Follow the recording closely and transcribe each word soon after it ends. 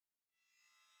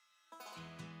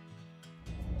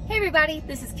Hey everybody,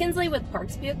 this is Kinsley with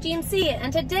Parks Buick GMC,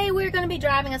 and today we're going to be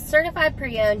driving a certified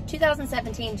pre-owned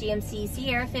 2017 GMC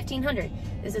Sierra 1500.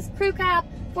 This is crew cab,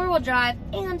 four-wheel drive,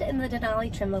 and in the Denali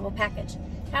trim level package.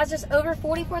 It has just over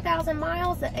 44,000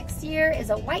 miles. The exterior is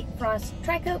a white frost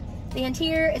tri-coat. The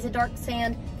interior is a dark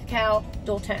sand cacao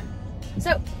dual tone.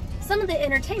 So, some of the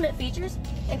entertainment features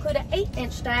include an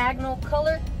 8-inch diagonal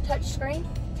color touchscreen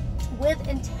with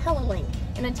IntelliLink.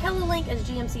 And IntelliLink is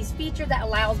GMC's feature that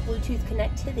allows Bluetooth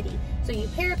connectivity. So you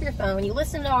pair up your phone, you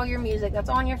listen to all your music that's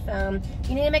on your phone,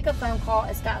 you need to make a phone call,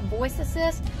 it's got voice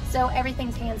assist, so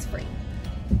everything's hands-free.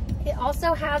 It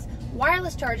also has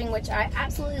wireless charging, which I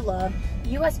absolutely love,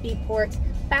 USB ports,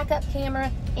 backup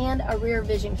camera, and a rear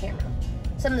vision camera.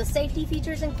 Some of the safety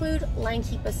features include lane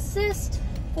keep assist,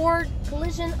 forward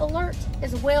collision alert,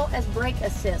 as well as brake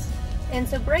assist. And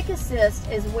so brake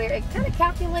assist is where it kind of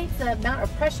calculates the amount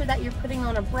of pressure that you're putting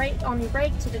on your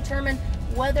brake to determine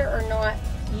whether or not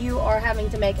you are having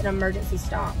to make an emergency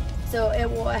stop. So it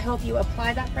will help you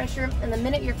apply that pressure, and the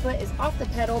minute your foot is off the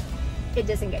pedal, it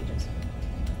disengages.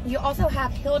 You also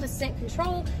have hill descent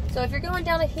control, so if you're going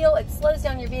down a hill, it slows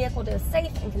down your vehicle to a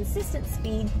safe and consistent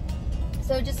speed,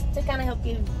 so just to kind of help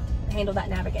you handle that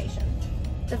navigation.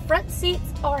 The front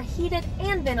seats are heated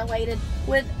and ventilated,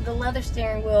 with the leather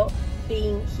steering wheel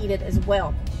being heated as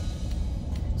well.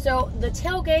 So the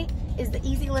tailgate is the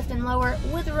easy lift and lower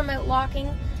with the remote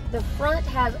locking. The front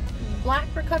has black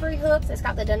recovery hooks. It's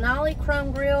got the Denali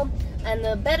chrome grille, and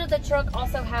the bed of the truck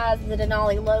also has the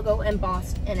Denali logo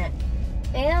embossed in it.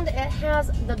 And it has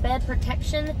the bed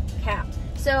protection cap.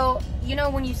 So you know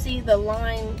when you see the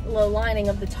lining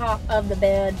of the top of the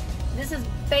bed, this is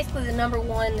basically the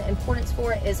 #1 importance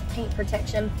for it is paint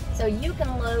protection, so you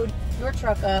can load your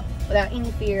truck up without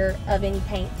any fear of any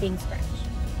paint being scratched.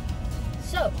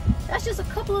 So that's just a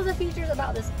couple of the features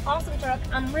about this awesome truck.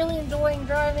 I'm really enjoying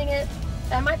driving it.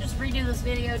 I might just redo this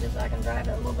video just so I can drive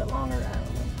it a little bit longer.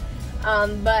 I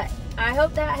don't know. But I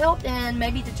hope that helped in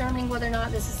maybe determining whether or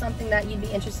not this is something that you'd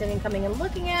be interested in coming and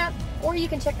looking at, or you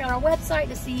can check out our website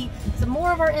to see some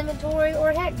more of our inventory,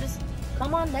 or heck, just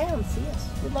come on down, see us.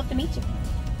 We'd love to meet you.